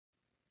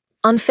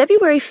On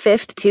February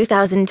 5th,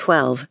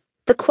 2012,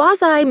 the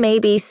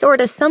quasi-maybe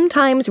sorta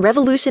sometimes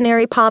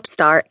revolutionary pop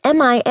star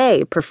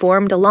MIA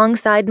performed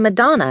alongside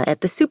Madonna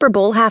at the Super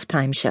Bowl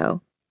halftime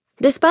show.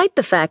 Despite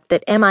the fact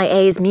that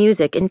MIA's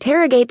music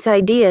interrogates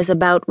ideas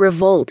about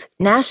revolt,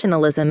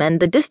 nationalism, and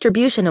the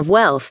distribution of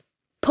wealth,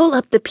 "Pull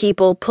up the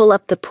people, pull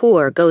up the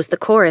poor" goes the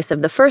chorus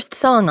of the first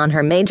song on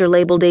her major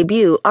label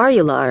debut,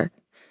 Audiobook,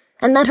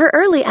 and that her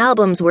early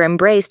albums were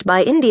embraced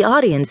by indie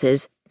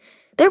audiences,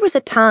 there was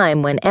a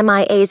time when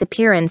MIA's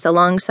appearance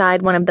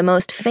alongside one of the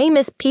most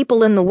famous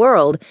people in the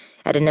world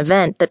at an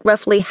event that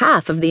roughly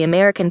half of the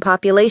American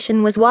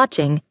population was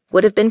watching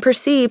would have been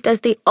perceived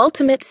as the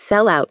ultimate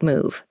sellout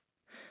move.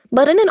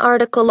 But in an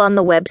article on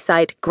the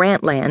website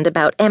Grantland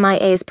about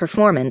MIA's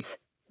performance,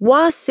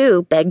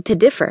 Wah-Soo begged to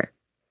differ.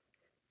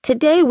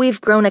 "Today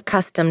we've grown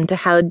accustomed to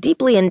how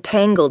deeply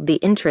entangled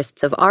the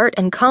interests of art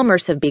and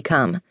commerce have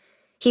become,"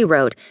 he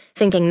wrote,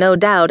 thinking no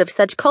doubt of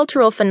such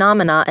cultural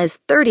phenomena as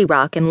 30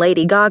 Rock and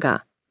Lady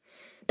Gaga.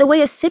 "The way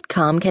a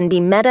sitcom can be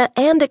meta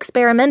and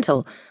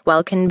experimental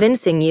while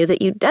convincing you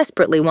that you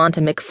desperately want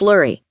a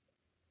McFlurry.